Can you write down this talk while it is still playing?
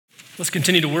Let's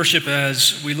continue to worship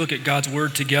as we look at God's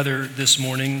Word together this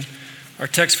morning. Our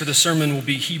text for the sermon will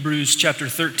be Hebrews chapter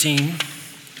 13,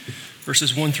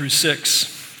 verses 1 through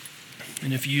 6.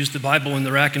 And if you use the Bible in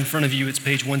the rack in front of you, it's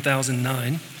page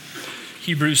 1009.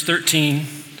 Hebrews 13,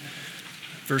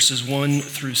 verses 1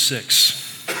 through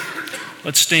 6.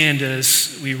 Let's stand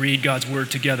as we read God's Word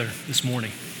together this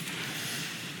morning.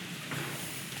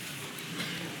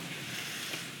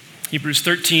 Hebrews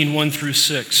 13, 1 through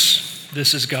 6.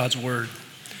 This is God's word.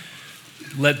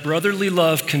 Let brotherly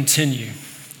love continue.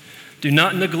 Do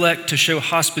not neglect to show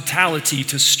hospitality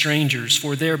to strangers,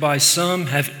 for thereby some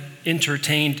have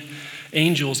entertained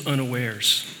angels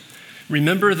unawares.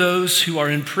 Remember those who are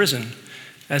in prison,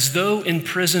 as though in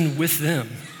prison with them,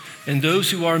 and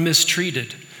those who are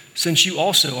mistreated, since you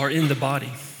also are in the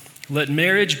body. Let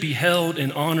marriage be held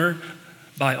in honor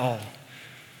by all,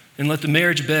 and let the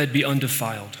marriage bed be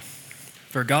undefiled.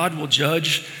 For God will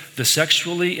judge the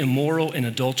sexually immoral and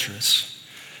adulterous.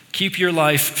 Keep your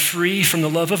life free from the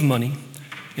love of money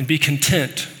and be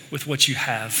content with what you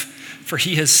have. For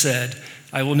he has said,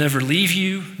 I will never leave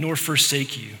you nor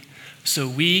forsake you. So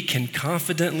we can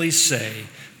confidently say,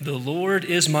 the Lord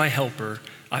is my helper.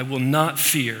 I will not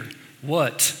fear.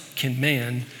 What can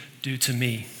man do to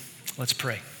me? Let's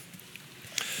pray.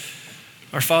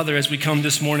 Our Father, as we come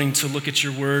this morning to look at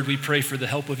your word, we pray for the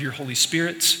help of your Holy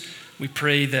Spirit. We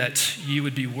pray that you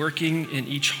would be working in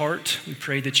each heart. We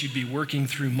pray that you'd be working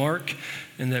through Mark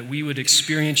and that we would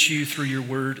experience you through your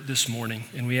word this morning.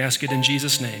 And we ask it in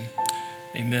Jesus' name.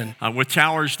 Amen. With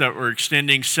towers that were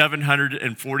extending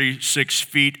 746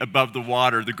 feet above the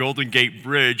water, the Golden Gate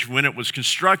Bridge, when it was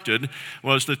constructed,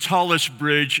 was the tallest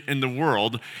bridge in the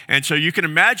world. And so you can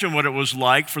imagine what it was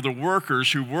like for the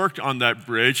workers who worked on that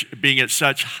bridge being at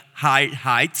such high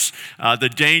heights. The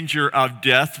danger of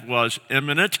death was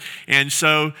imminent. And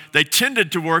so they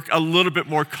tended to work a little bit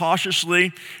more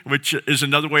cautiously, which is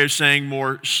another way of saying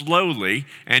more slowly.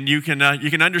 And you can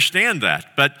understand that.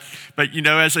 But you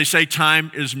know, as they say, time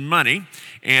is money.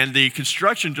 And the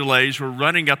construction delays were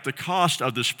running up the cost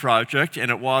of this project,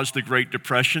 and it was the Great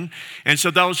Depression. And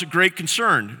so that was a great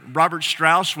concern. Robert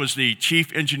Strauss was the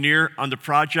chief engineer on the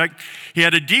project. He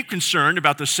had a deep concern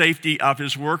about the safety of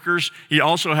his workers. He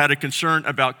also had a concern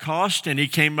about cost, and he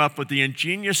came up with the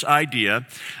ingenious idea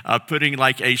of putting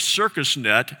like a circus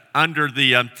net under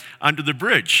the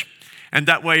bridge. And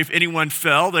that way, if anyone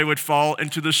fell, they would fall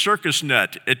into the circus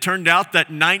net. It turned out that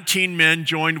 19 men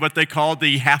joined what they called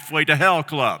the Halfway to Hell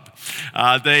Club.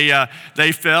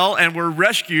 They fell and were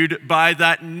rescued by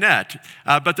that net,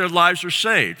 but their lives were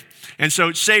saved. And so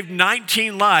it saved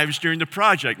 19 lives during the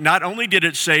project. Not only did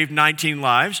it save 19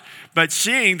 lives, but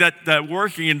seeing that the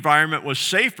working environment was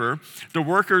safer, the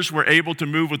workers were able to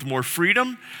move with more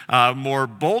freedom, more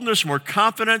boldness, more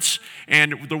confidence,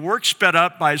 and the work sped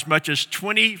up by as much as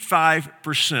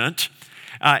 25%.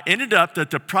 Ended up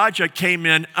that the project came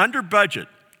in under budget,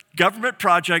 government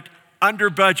project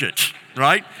under budget,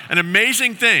 right? An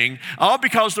amazing thing, all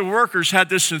because the workers had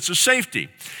this sense of safety.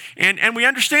 And we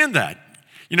understand that.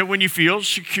 You know, when you feel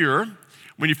secure,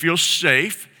 when you feel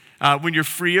safe, when you're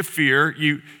free of fear,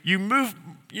 you move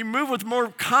with more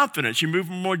confidence, you move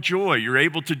with more joy, you're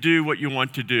able to do what you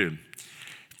want to do.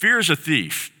 Fear is a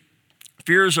thief.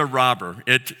 Fear is a robber.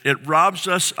 It robs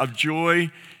us of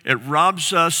joy. It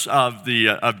robs us of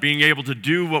being able to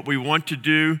do what we want to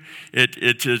do.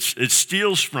 It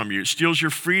steals from you. It steals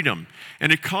your freedom.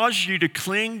 And it causes you to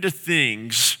cling to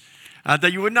things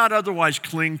that you would not otherwise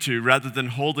cling to, rather than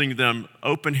holding them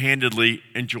open-handedly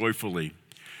and joyfully.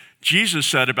 Jesus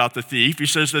said about the thief, he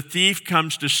says, the thief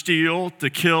comes to steal, to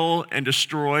kill, and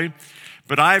destroy,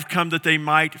 but I have come that they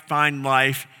might find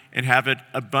life and have it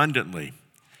abundantly.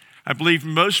 I believe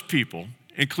most people,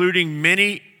 including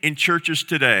many in churches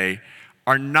today,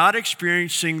 are not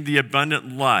experiencing the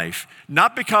abundant life,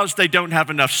 not because they don't have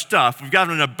enough stuff. We've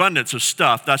got an abundance of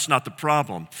stuff. That's not the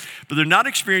problem. But they're not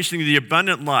experiencing the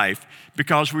abundant life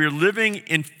because we are living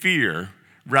in fear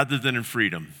rather than in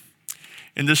freedom.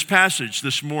 In this passage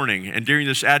this morning and during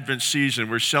this Advent season,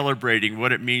 we're celebrating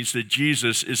what it means that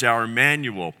Jesus is our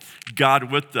Immanuel, God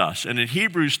with us. And in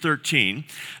Hebrews 13,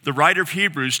 the writer of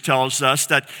Hebrews tells us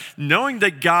that knowing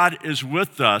that God is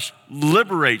with us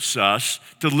liberates us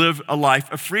to live a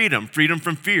life of freedom, freedom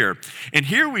from fear. And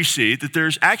here we see that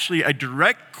there's actually a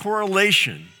direct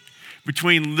correlation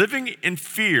between living in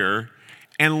fear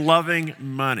and loving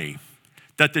money.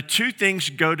 That the two things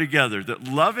go together, that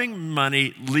loving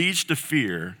money leads to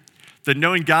fear, that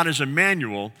knowing God as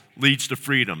Immanuel leads to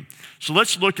freedom. So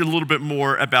let's look a little bit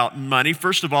more about money.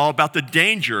 First of all, about the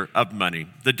danger of money,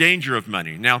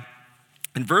 Now,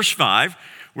 in verse 5,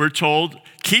 we're told,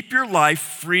 keep your life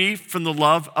free from the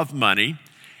love of money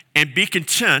and be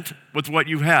content with what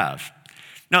you have.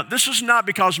 Now, this is not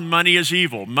because money is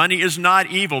evil. Money is not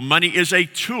evil. Money is a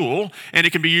tool, and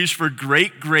it can be used for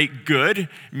great good.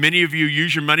 Many of you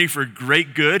use your money for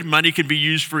great good. Money can be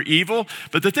used for evil.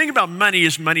 But the thing about money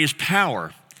is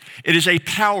power. It is a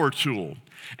power tool.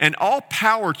 And all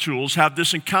power tools have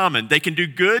this in common. They can do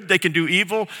good, they can do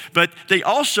evil, but they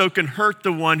also can hurt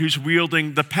the one who's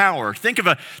wielding the power. Think of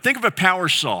a power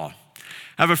saw.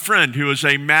 I have a friend who is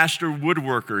a master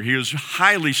woodworker. He was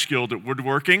highly skilled at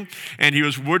woodworking, and he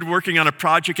was woodworking on a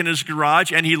project in his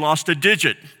garage, and he lost a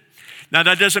digit. Now,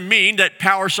 that doesn't mean that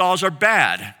power saws are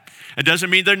bad. It doesn't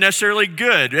mean they're necessarily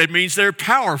good. It means they're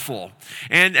powerful.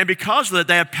 And because of that,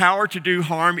 they have power to do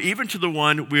harm even to the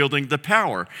one wielding the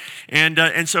power.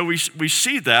 And so we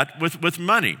see that with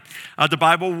money. The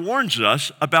Bible warns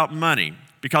us about money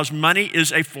because money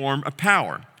is a form of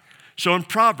power. So in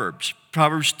Proverbs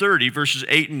 30, verses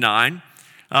 8 and 9,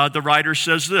 the writer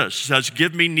says this, says,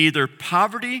 give me neither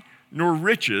poverty nor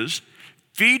riches.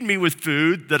 Feed me with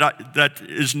food that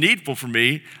is needful for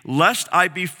me, lest I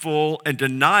be full and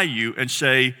deny you and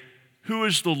say, who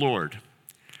is the Lord?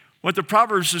 What the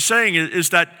Proverbs is saying is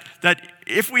that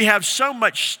if we have so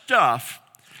much stuff,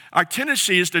 our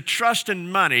tendency is to trust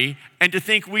in money and to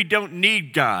think we don't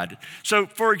need God. So,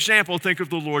 for example, think of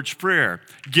the Lord's Prayer.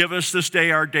 Give us this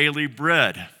day our daily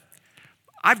bread.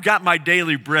 I've got my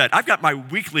daily bread. I've got my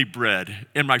weekly bread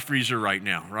in my freezer right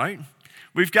now, right?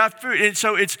 We've got food, and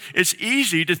so it's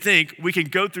easy to think we can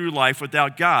go through life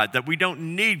without God, that we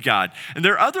don't need God. And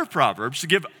there are other proverbs to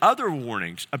give other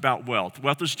warnings about wealth.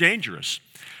 Wealth is dangerous.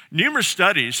 Numerous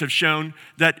studies have shown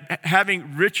that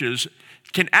having riches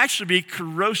can actually be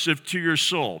corrosive to your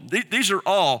soul. These are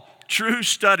all true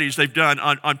studies they've done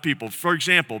on people. For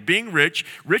example, being rich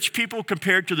people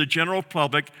compared to the general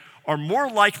public are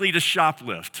more likely to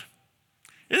shoplift.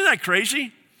 Isn't that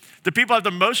crazy? The people who have the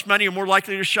most money are more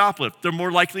likely to shoplift. They're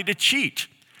more likely to cheat.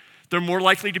 They're more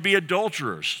likely to be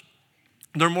adulterers.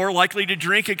 They're more likely to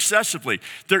drink excessively.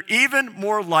 They're even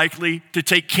more likely to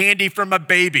take candy from a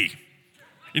baby.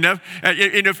 You know,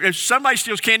 and if somebody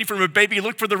steals candy from a baby,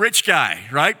 look for the rich guy,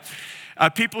 right?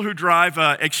 People who drive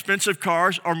expensive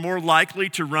cars are more likely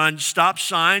to run stop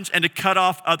signs and to cut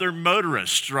off other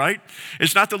motorists, right?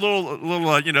 It's not the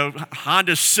little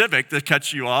Honda Civic that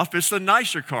cuts you off. It's the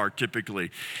nicer car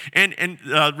typically. And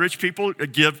rich people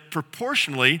give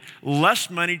proportionally less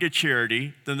money to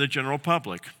charity than the general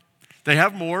public. They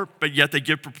have more, but yet they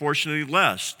give proportionally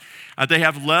less. They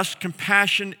have less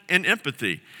compassion and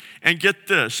empathy. And get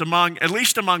this, at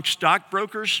least among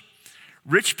stockbrokers,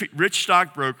 rich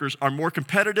stockbrokers are more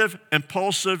competitive,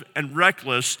 impulsive, and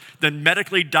reckless than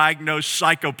medically diagnosed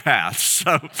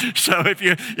psychopaths. So if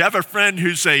you have a friend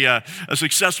who's a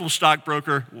successful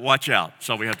stockbroker, watch out.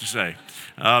 That's all we have to say.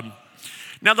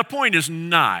 Now the point is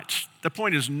not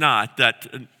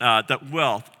that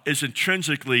wealth is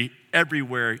intrinsically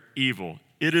everywhere evil.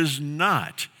 It is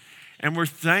not. And we're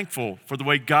thankful for the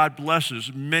way God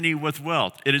blesses many with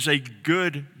wealth. It is a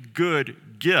good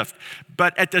gift.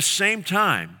 But at the same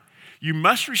time, you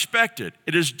must respect it.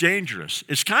 It is dangerous.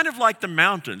 It's kind of like the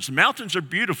mountains. The mountains are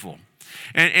beautiful,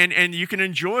 and you can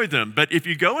enjoy them. But if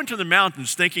you go into the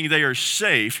mountains thinking they are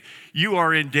safe, you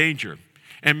are in danger.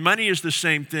 And money is the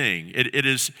same thing. It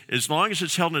is, as long as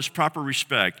it's held in its proper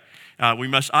respect, we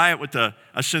must eye it with a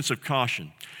sense of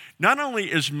caution. Not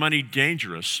only is money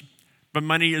dangerous, but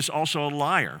money is also a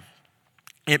liar.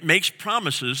 It makes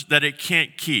promises that it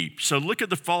can't keep. So look at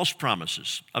the false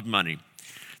promises of money.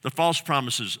 The false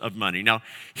promises of money. Now,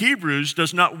 Hebrews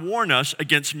does not warn us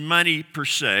against money per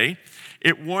se.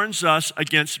 It warns us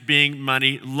against being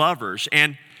money lovers.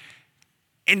 And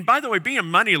by the way, being a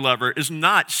money lover is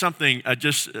not something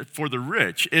just for the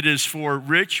rich. It is for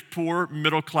rich, poor,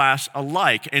 middle class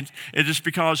alike. And it is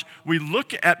because we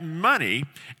look at money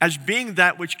as being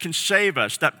that which can save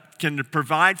us, that can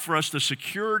provide for us the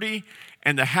security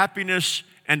and the happiness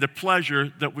and the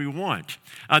pleasure that we want.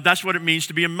 That's what it means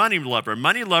to be a money lover. A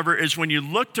money lover is when you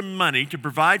look to money to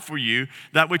provide for you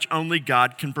that which only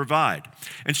God can provide.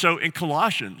 And so in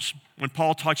Colossians, when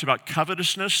Paul talks about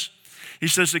covetousness, he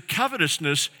says that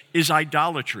covetousness is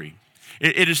idolatry.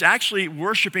 It is actually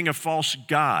worshiping a false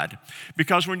god.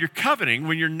 Because when you're coveting,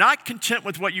 when you're not content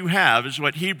with what you have, is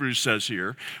what Hebrews says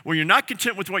here, when you're not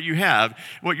content with what you have,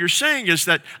 what you're saying is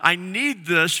that I need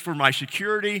this for my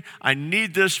security, I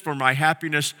need this for my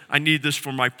happiness, I need this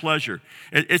for my pleasure.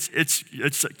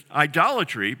 It's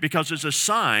idolatry because it's a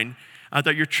sign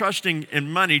that you're trusting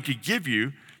in money to give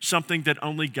you something that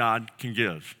only God can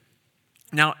give.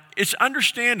 Now, it's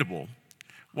understandable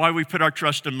why we put our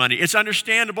trust in money. It's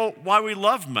understandable why we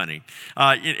love money,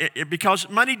 because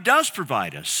money does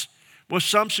provide us with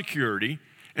some security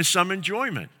and some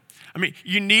enjoyment. I mean,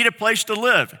 you need a place to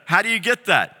live. How do you get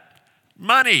that?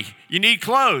 Money. You need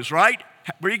clothes, right?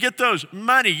 Where do you get those?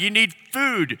 Money. You need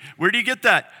food. Where do you get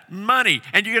that? Money.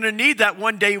 And you're going to need that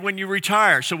one day when you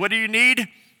retire. So what do you need?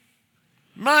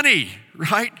 Money,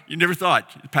 right? You never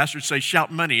thought. The pastor would say,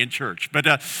 shout money in church. But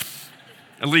at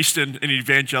least in an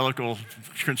evangelical,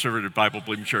 conservative,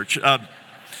 Bible-believing church. That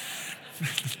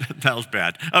was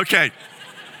bad. Okay.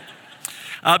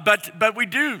 But we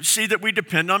do see that we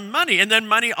depend on money. And then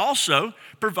money also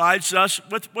provides us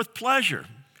with pleasure.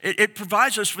 It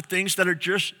provides us with things that are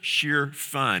just sheer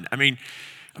fun. I mean,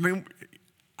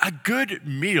 a good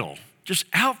meal, just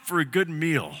out for a good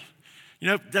meal. You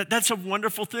know, that's a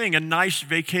wonderful thing, a nice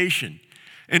vacation.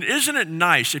 And isn't it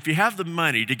nice if you have the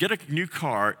money to get a new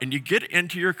car and you get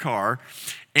into your car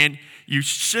and you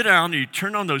sit down and you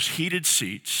turn on those heated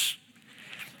seats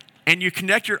and you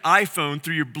connect your iPhone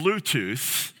through your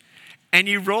Bluetooth and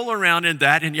you roll around in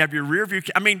that and you have your rear view.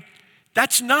 I mean,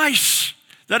 that's nice.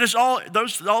 That is all of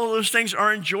those things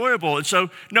are enjoyable. And so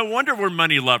no wonder we're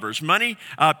money lovers. Money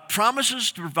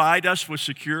promises to provide us with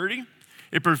security.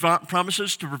 It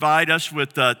promises to provide us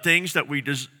with things that we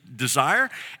desire.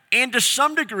 And to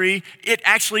some degree, it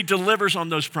actually delivers on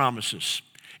those promises.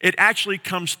 It actually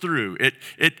comes through.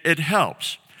 It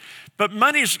helps. But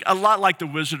money is a lot like the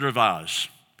Wizard of Oz.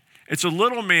 It's a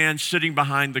little man sitting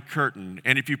behind the curtain.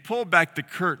 And if you pull back the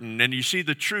curtain and you see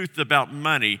the truth about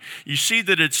money, you see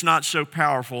that it's not so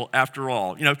powerful after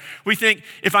all. You know, we think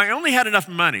if I only had enough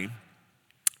money,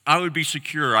 I would be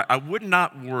secure. I would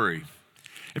not worry.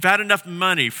 If I had enough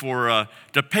money to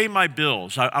pay my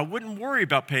bills, I wouldn't worry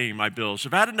about paying my bills.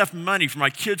 If I had enough money for my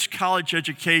kids' college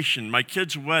education, my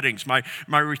kids' weddings, my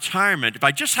retirement, if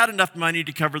I just had enough money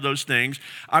to cover those things,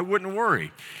 I wouldn't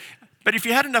worry. But if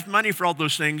you had enough money for all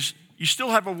those things, you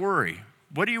still have a worry.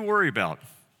 What do you worry about?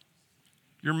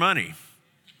 Your money.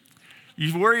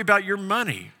 You worry about your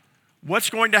money. What's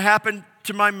going to happen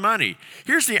to my money?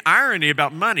 Here's the irony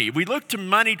about money. We look to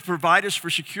money to provide us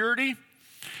for security,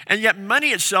 and yet money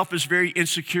itself is very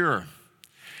insecure.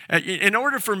 In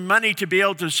order for money to be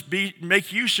able to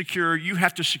make you secure, you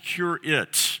have to secure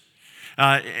it.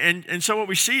 And so what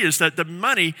we see is that the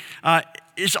money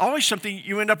is always something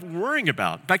you end up worrying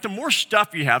about. In fact, the more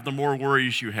stuff you have, the more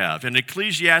worries you have. In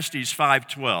Ecclesiastes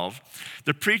 5:12,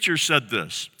 the preacher said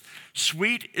this,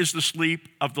 "Sweet is the sleep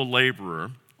of the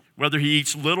laborer, whether he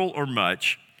eats little or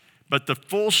much, but the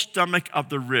full stomach of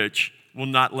the rich will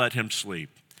not let him sleep."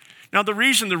 Now, the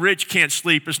reason the rich can't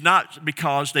sleep is not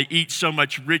because they eat so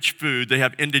much rich food, they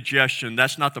have indigestion.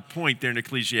 That's not the point there in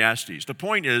Ecclesiastes. The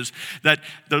point is that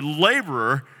the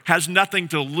laborer has nothing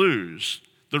to lose.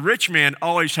 The rich man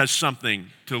always has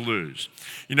something to lose.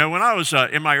 You know, when I was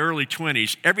in my early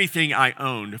 20s, everything I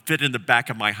owned fit in the back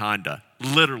of my Honda.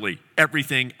 Literally,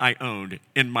 everything I owned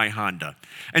in my Honda.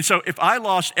 And so if I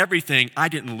lost everything, I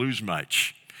didn't lose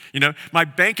much. You know, my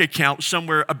bank account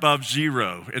somewhere above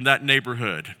zero in that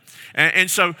neighborhood.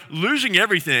 And so losing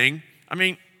everything,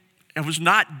 it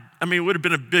would have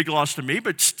been a big loss to me,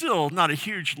 but still not a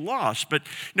huge loss. But,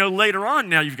 later on,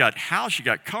 now you've got house, you've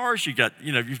got cars, you've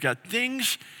got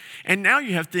things, and now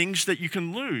you have things that you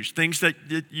can lose, things that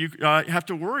you have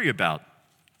to worry about.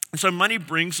 And so money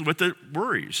brings with it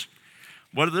worries.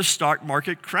 What are the stock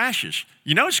market crashes?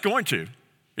 It's going to.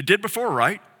 It did before,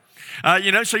 right?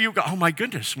 So you go, oh my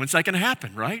goodness, when's that going to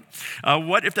happen, right?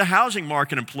 What if the housing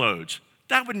market implodes?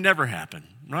 That would never happen,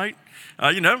 right?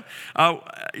 What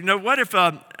if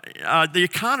the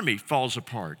economy falls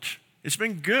apart? It's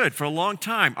been good for a long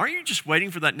time. Aren't you just waiting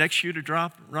for that next shoe to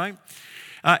drop, right?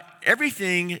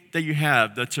 Everything that you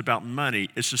have that's about money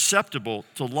is susceptible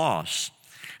to loss.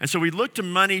 And so we look to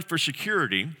money for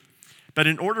security, but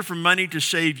in order for money to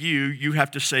save you, you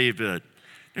have to save it.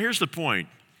 Now, here's the point.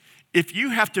 If you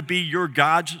have to be your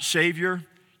God's savior,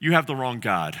 you have the wrong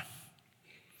God.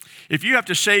 If you have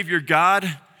to save your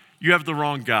God, you have the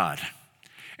wrong God.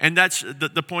 And that's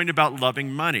the point about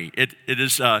loving money. It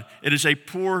is a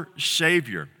poor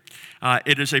savior.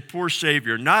 It is a poor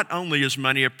savior. Not only is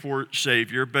money a poor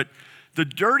savior, but the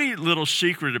dirty little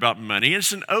secret about money,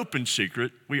 it's an open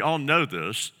secret, we all know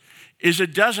this, is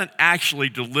it doesn't actually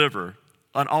deliver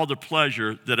on all the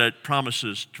pleasure that it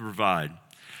promises to provide.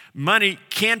 Money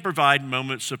can provide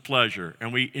moments of pleasure,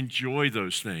 and we enjoy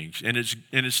those things, and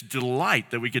it's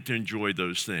delight that we get to enjoy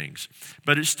those things.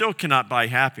 But it still cannot buy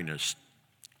happiness.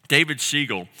 David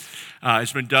Siegel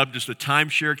has been dubbed as the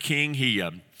timeshare king.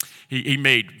 He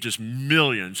made just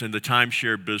millions in the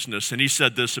timeshare business, and he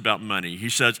said this about money. He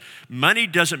says, "Money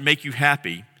doesn't make you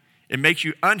happy; It makes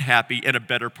you unhappy in a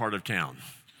better part of town,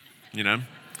 you know?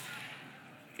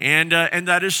 And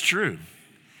that is true.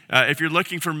 If you're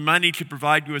looking for money to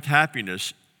provide you with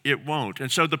happiness, it won't.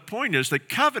 And so the point is that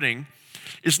coveting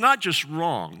is not just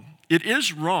wrong. It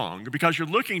is wrong because you're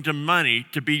looking to money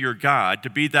to be your God, to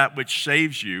be that which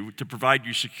saves you, to provide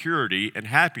you security and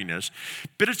happiness.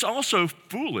 But it's also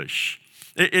foolish.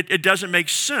 It doesn't make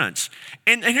sense.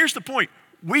 And here's the point.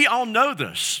 We all know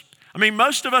this. I mean,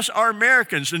 most of us are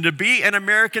Americans, and to be an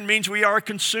American means we are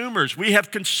consumers. We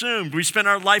have consumed. We spend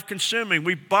our life consuming.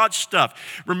 We bought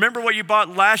stuff. Remember what you bought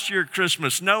last year at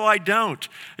Christmas? No, I don't.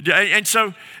 And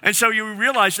so you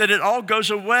realize that it all goes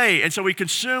away. And so we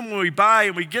consume when we buy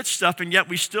and we get stuff, and yet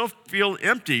we still feel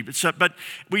empty. But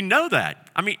we know that.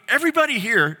 I mean, everybody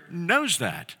here knows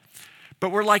that.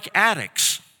 But we're like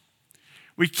addicts.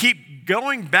 We keep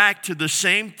going back to the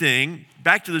same thing,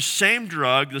 back to the same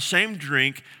drug, the same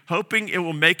drink, hoping it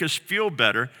will make us feel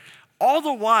better. All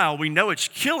the while, we know it's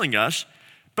killing us,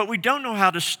 but we don't know how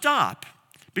to stop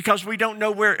because we don't know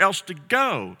where else to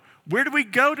go. Where do we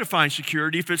go to find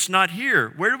security if it's not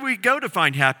here? Where do we go to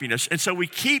find happiness? And so we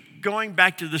keep going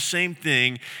back to the same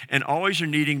thing and always are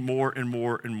needing more and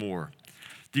more and more.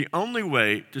 The only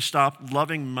way to stop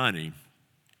loving money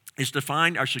is to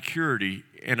find our security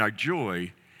and our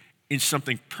joy in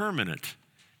something permanent,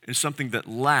 in something that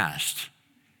lasts,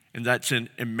 and that's in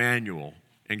Immanuel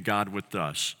and God with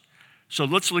us. So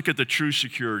let's look at the true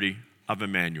security of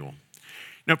Immanuel.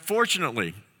 Now,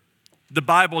 fortunately, the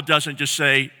Bible doesn't just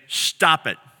say, stop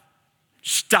it,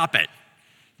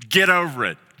 get over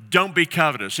it, don't be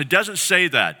covetous. It doesn't say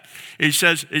that. It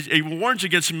says, it warns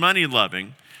against money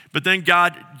loving, but then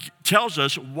God tells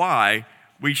us why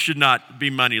we should not be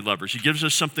money lovers. He gives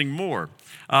us something more.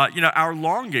 Our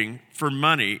longing for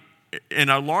money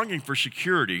and our longing for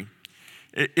security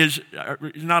is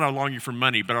not our longing for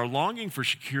money, but our longing for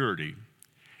security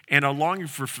and our longing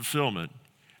for fulfillment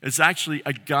is actually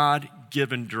a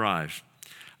God-given drive.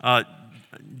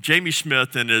 Jamie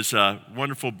Smith, in his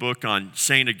wonderful book on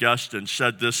St. Augustine,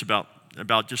 said this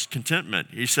about just contentment.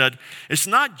 He said, it's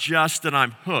not just that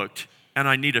I'm hooked and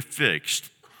I need it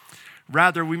fixed.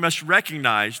 Rather, we must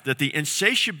recognize that the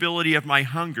insatiability of my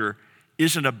hunger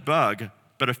isn't a bug,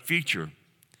 but a feature,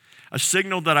 a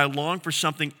signal that I long for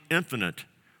something infinite.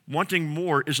 Wanting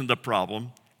more isn't the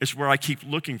problem, it's where I keep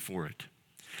looking for it.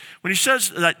 When he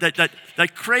says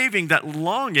that craving, that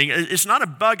longing, it's not a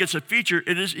bug, it's a feature.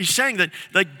 He's saying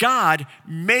that God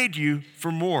made you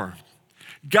for more.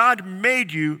 God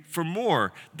made you for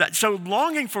more. So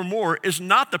longing for more is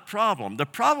not the problem. The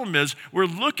problem is we're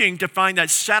looking to find that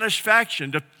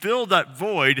satisfaction, to fill that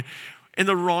void in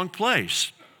the wrong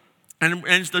place.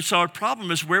 And so our problem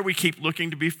is where we keep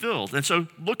looking to be filled. And so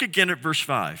look again at verse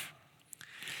 5.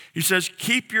 He says,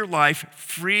 keep your life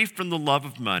free from the love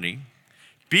of money.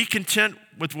 Be content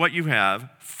with what you have.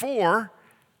 For,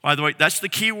 by the way, that's the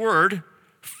key word,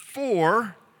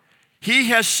 for he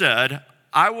has said,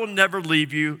 I will never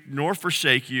leave you nor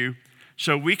forsake you.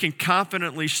 So we can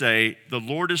confidently say, the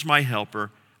Lord is my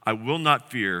helper. I will not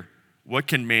fear. What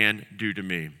can man do to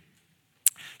me?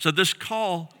 So this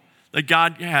call that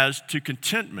God has to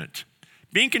contentment,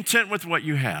 being content with what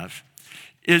you have,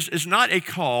 is not a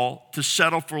call to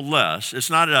settle for less. It's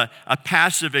not a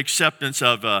passive acceptance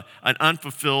of an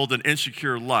unfulfilled and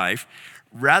insecure life.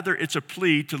 Rather, it's a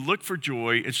plea to look for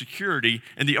joy and security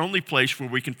in the only place where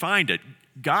we can find it.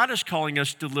 God is calling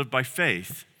us to live by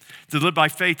faith,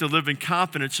 to live in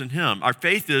confidence in Him. Our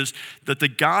faith is that the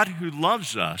God who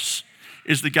loves us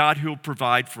is the God who will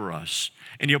provide for us.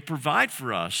 And He'll provide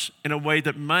for us in a way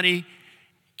that money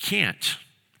can't,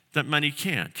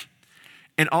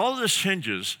 And all of this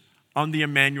hinges on the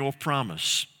Immanuel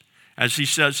promise. As He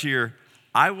says here,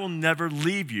 I will never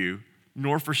leave you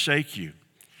nor forsake you.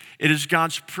 It is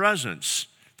God's presence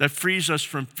that frees us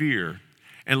from fear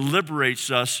and liberates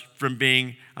us from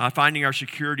finding our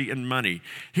security in money.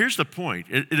 Here's the point.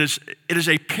 It is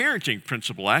a parenting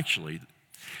principle, actually.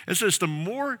 It says the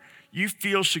more you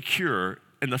feel secure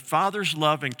in the Father's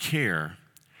love and care,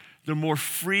 the more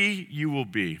free you will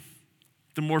be.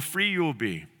 The more free you will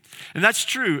be. And that's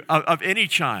true of any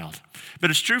child.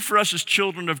 But it's true for us as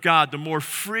children of God. The more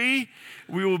free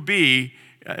we will be,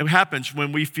 it happens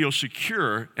when we feel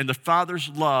secure in the Father's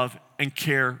love and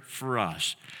care for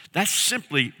us. That's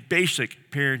simply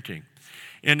basic parenting.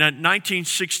 In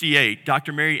 1968,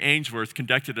 Dr. Mary Ainsworth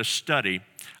conducted a study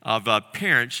of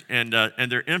parents and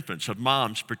their infants, of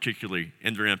moms particularly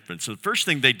and their infants. So the first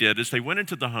thing they did is they went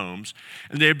into the homes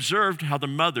and they observed how the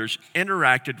mothers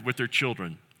interacted with their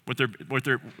children, with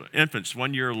their infants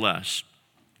 1 year or less.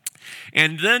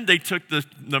 And then they took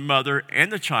the mother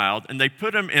and the child, and they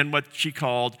put them in what she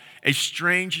called a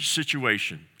strange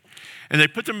situation. And they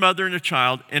put the mother and the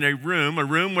child in a room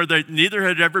where they neither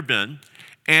had ever been,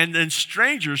 and then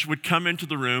strangers would come into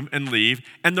the room and leave,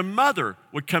 and the mother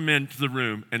would come into the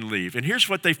room and leave. And here's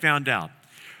what they found out.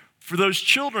 For those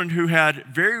children who had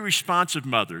very responsive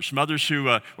mothers who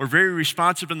were very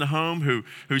responsive in the home,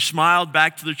 who smiled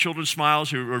back to their children's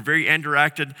smiles, who were very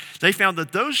interacted, they found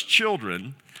that those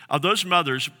children of those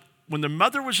mothers, when the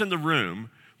mother was in the room,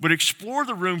 would explore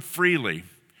the room freely,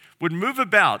 would move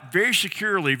about very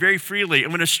securely, very freely.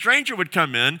 And when a stranger would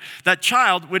come in, that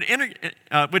child would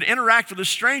interact with the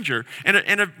stranger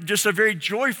in just a very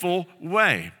joyful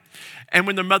way. And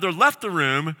when the mother left the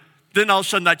room, then all of a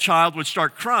sudden that child would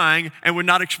start crying and would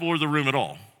not explore the room at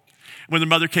all. When the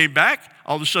mother came back,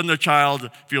 all of a sudden the child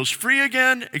feels free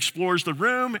again, explores the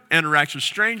room, interacts with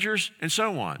strangers, and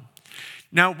so on.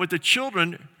 Now, with the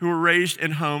children who were raised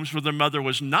in homes where the mother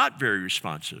was not very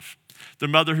responsive, the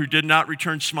mother who did not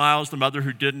return smiles, the mother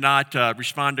who did not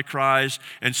respond to cries,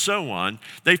 and so on,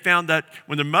 they found that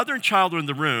when the mother and child were in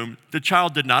the room, the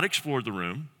child did not explore the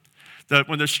room. That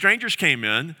when the strangers came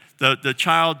in, the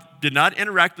child did not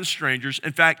interact with strangers.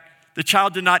 In fact, the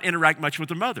child did not interact much with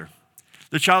the mother.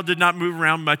 The child did not move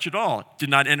around much at all, did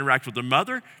not interact with the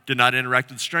mother, did not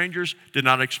interact with strangers, did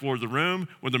not explore the room.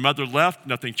 When the mother left,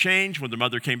 nothing changed. When the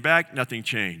mother came back, nothing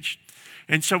changed.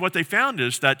 And so what they found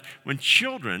is that when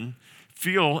children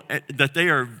feel that they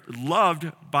are loved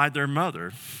by their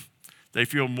mother, they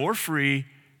feel more free,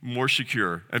 more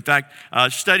secure. In fact,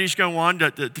 studies go on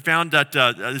that found that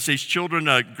as these children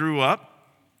grew up,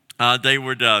 they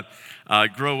would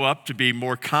grow up to be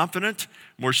more confident,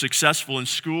 more successful in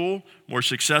school, more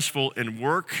successful in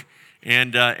work,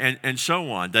 and so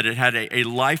on, that it had a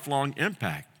lifelong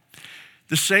impact.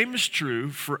 The same is true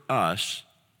for us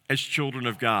as children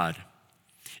of God.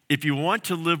 If you want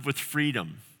to live with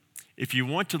freedom, if you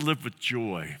want to live with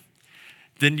joy,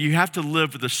 then you have to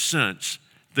live with a sense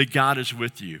that God is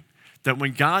with you. That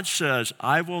when God says,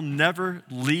 I will never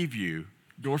leave you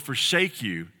nor forsake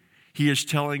you, he is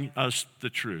telling us the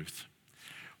truth.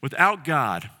 Without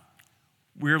God,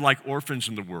 we're like orphans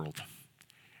in the world.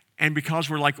 And because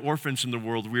we're like orphans in the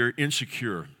world, we are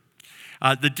insecure.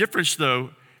 The difference,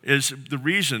 though, is the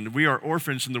reason we are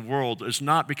orphans in the world is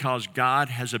not because God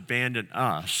has abandoned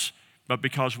us, but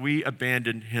because we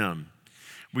abandoned him.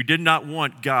 We did not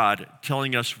want God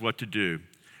telling us what to do.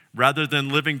 Rather than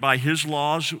living by his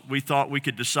laws, we thought we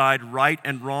could decide right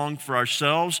and wrong for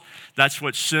ourselves. That's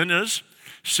what sin is.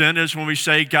 Sin is when we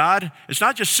say, God,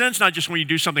 sin's not just when you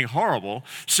do something horrible.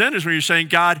 Sin is when you're saying,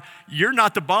 God, you're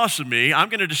not the boss of me. I'm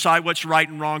going to decide what's right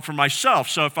and wrong for myself.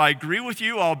 So if I agree with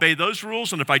you, I'll obey those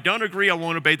rules. And if I don't agree, I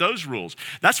won't obey those rules.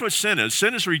 That's what sin is.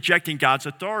 Sin is rejecting God's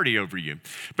authority over you.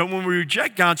 But when we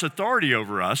reject God's authority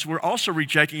over us, we're also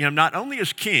rejecting him not only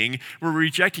as king, we're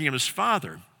rejecting him as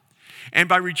father. And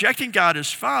by rejecting God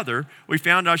as Father, we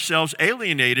found ourselves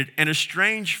alienated and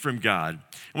estranged from God.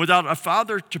 And without a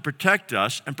father to protect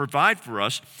us and provide for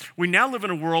us, we now live in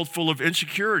a world full of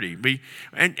insecurity.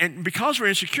 And because we're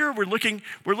insecure, we're looking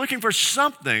for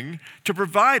something to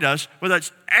provide us with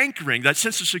that anchoring, that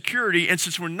sense of security. And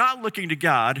since we're not looking to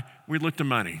God, we look to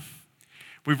money.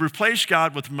 We've replaced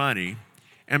God with money,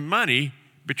 and money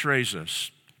betrays us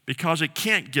because it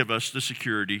can't give us the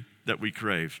security that we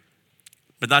crave.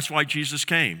 But that's why Jesus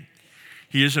came.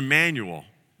 He is Immanuel,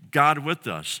 God with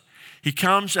us. He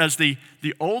comes as the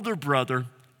older brother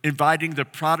inviting the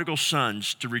prodigal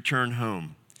sons to return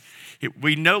home.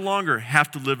 We no longer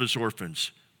have to live as orphans.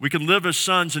 We can live as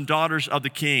sons and daughters of the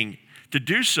King. To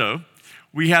do so,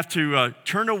 we have to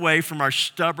turn away from our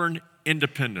stubborn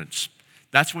independence.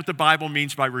 That's what the Bible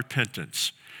means by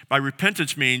repentance. By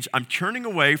repentance means I'm turning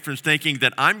away from thinking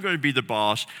that I'm going to be the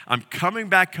boss. I'm coming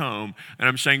back home and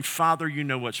I'm saying, Father, you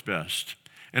know what's best.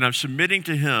 And I'm submitting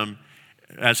to him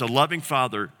as a loving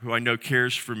father who I know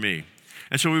cares for me.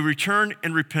 And so we return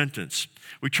in repentance.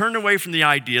 We turn away from the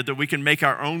idea that we can make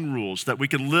our own rules, that we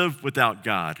can live without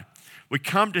God. We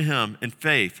come to him in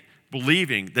faith,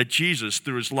 believing that Jesus,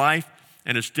 through his life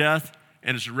and his death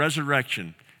and his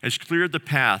resurrection, has cleared the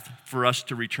path for us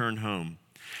to return home.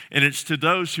 And it's to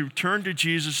those who turn to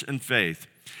Jesus in faith,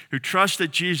 who trust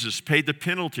that Jesus paid the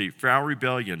penalty for our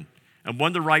rebellion and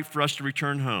won the right for us to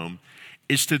return home,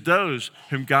 it's to those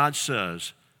whom God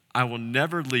says, I will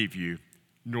never leave you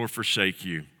nor forsake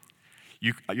you.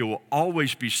 You will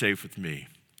always be safe with me.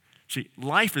 See,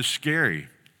 life is scary.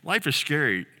 Life is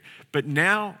scary. But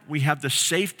now we have the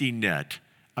safety net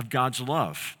of God's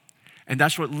love. And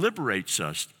that's what liberates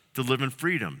us to live in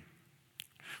freedom.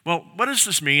 Well, what does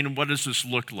this mean and what does this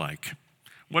look like?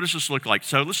 What does this look like?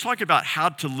 So let's talk about how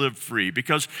to live free,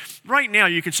 because right now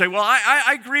you can say, well,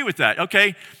 I agree with that.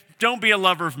 Okay, don't be a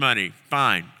lover of money.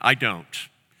 Fine, I don't.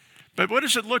 But what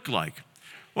does it look like?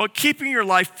 Well, keeping your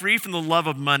life free from the love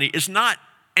of money is not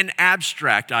an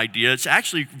abstract idea. It's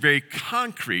actually very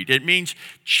concrete. It means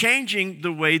changing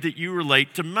the way that you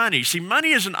relate to money. See,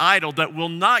 money is an idol that will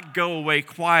not go away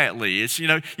quietly. It's,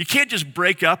 you can't just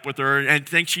break up with her and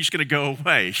think she's going to go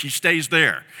away. She stays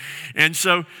there. And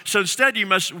so instead you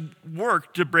must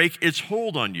work to break its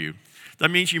hold on you.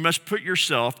 That means you must put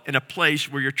yourself in a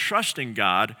place where you're trusting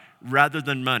God rather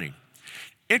than money.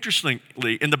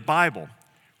 Interestingly, in the Bible,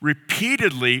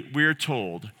 repeatedly we are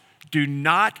told, do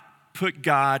not put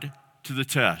God to the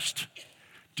test.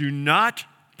 Do not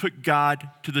put God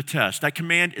to the test. That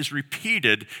command is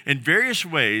repeated in various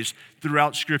ways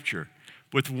throughout Scripture,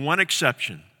 with one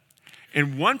exception.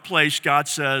 In one place, God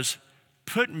says,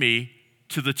 put me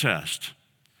to the test.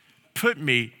 Put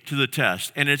me to the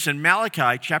test. And it's in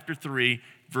Malachi chapter 3,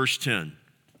 verse 10.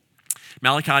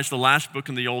 Malachi is the last book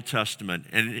in the Old Testament.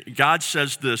 And God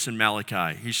says this in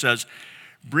Malachi. He says,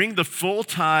 bring the full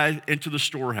tithe into the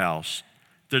storehouse,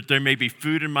 that there may be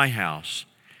food in my house,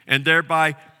 and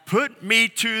thereby put me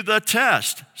to the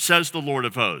test, says the Lord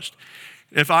of hosts,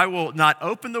 if I will not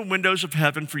open the windows of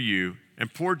heaven for you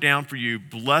and pour down for you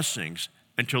blessings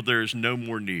until there is no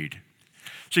more need.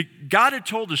 See, God had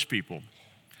told his people,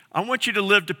 I want you to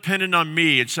live dependent on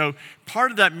me. And so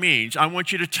part of that means I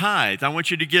want you to tithe. I want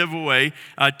you to give away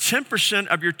 10%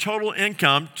 of your total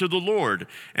income to the Lord.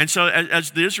 And so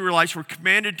as the Israelites were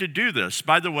commanded to do this,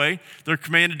 by the way, they're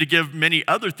commanded to give many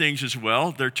other things as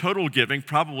well. Their total giving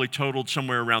probably totaled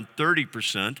somewhere around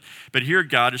 30%. But here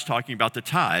God is talking about the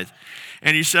tithe.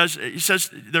 And he says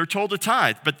they're told to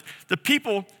tithe. But the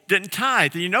people didn't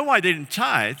tithe. And you know why they didn't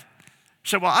tithe? He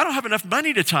said, well, I don't have enough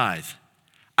money to tithe.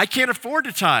 I can't afford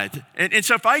to tithe. And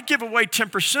so if I give away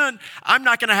 10%, I'm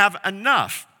not going to have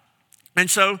enough. And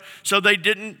so they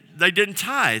didn't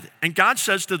tithe. And God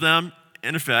says to them,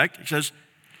 in effect, he says,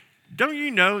 don't you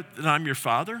know that I'm your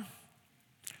father?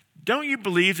 Don't you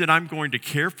believe that I'm going to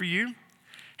care for you?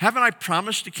 Haven't I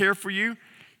promised to care for you?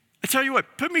 I tell you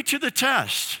what, put me to the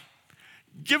test.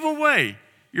 Give away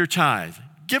your tithe.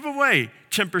 Give away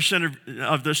 10%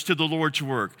 of this to the Lord's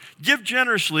work. Give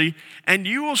generously, and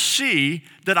you will see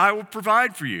that I will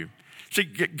provide for you. See,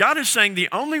 God is saying the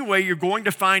only way you're going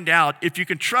to find out if you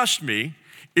can trust me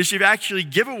is if you actually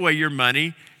give away your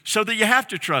money so that you have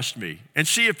to trust me and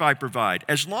see if I provide.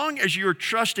 As long as you're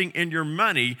trusting in your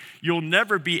money, you'll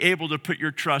never be able to put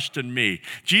your trust in me.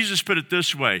 Jesus put it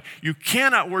this way, you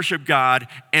cannot worship God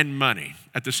and money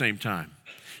at the same time.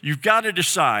 You've got to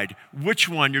decide which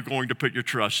one you're going to put your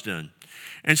trust in.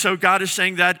 And so God is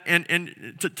saying that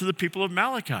to the people of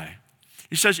Malachi.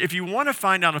 He says, if you want to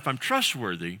find out if I'm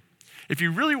trustworthy, if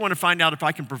you really want to find out if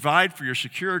I can provide for your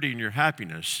security and your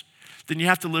happiness, then you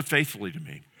have to live faithfully to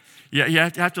me. You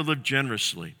have to live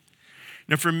generously.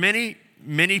 Now, for many,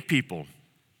 many people,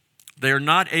 they are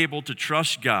not able to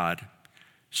trust God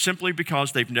simply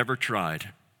because they've never tried.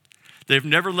 They've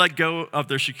never let go of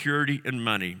their security and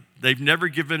money. They've never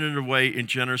given it away in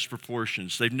generous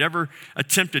proportions. They've never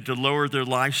attempted to lower their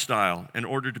lifestyle in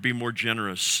order to be more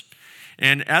generous.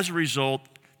 And as a result,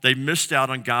 they missed out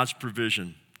on God's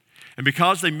provision. And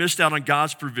because they missed out on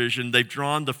God's provision, they've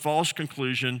drawn the false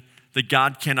conclusion that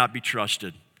God cannot be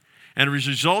trusted. And as a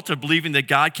result of believing that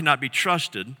God cannot be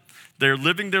trusted, they're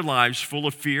living their lives full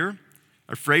of fear,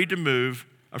 afraid to move,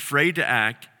 afraid to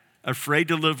act, afraid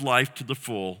to live life to the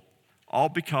full, all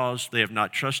because they have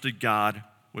not trusted God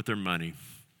with their money.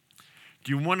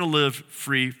 Do you want to live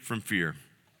free from fear?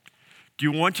 Do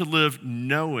you want to live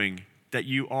knowing that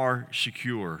you are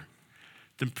secure?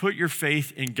 Then put your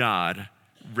faith in God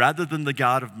rather than the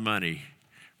God of money.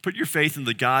 Put your faith in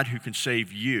the God who can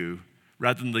save you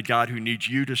rather than the God who needs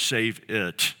you to save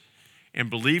it. And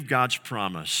believe God's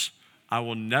promise, I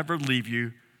will never leave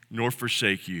you nor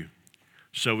forsake you.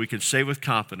 So we can say with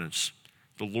confidence,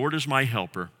 the Lord is my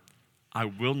helper. I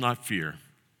will not fear.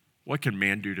 What can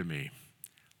man do to me?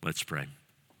 Let's pray.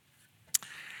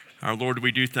 Our Lord,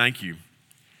 we do thank you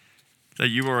that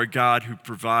you are a God who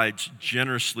provides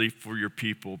generously for your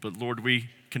people. But Lord, we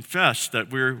confess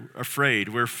that we're afraid.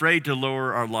 We're afraid to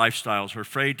lower our lifestyles. We're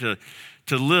afraid to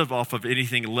live off of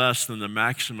anything less than the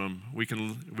maximum we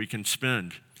can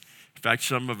spend. In fact,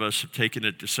 some of us have taken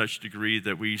it to such a degree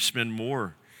that we spend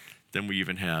more than we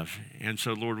even have. And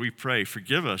so, Lord, we pray,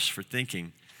 forgive us for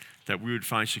thinking that we would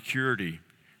find security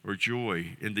or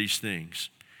joy in these things.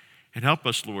 And help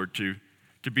us, Lord, to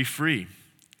be free,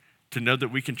 to know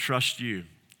that we can trust you.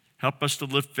 Help us to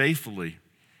live faithfully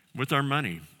with our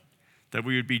money, that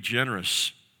we would be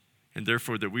generous and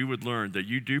therefore that we would learn that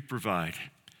you do provide.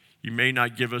 You may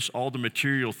not give us all the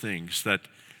material things that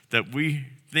we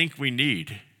think we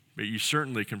need, but you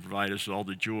certainly can provide us all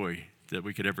the joy that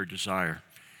we could ever desire.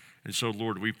 And so,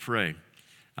 Lord, we pray,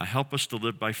 help us to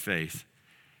live by faith,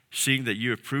 seeing that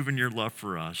you have proven your love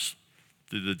for us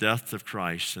through the death of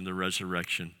Christ and the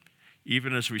resurrection,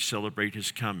 even as we celebrate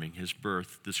his coming, his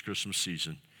birth this Christmas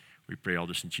season. We pray all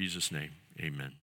this in Jesus' name. Amen.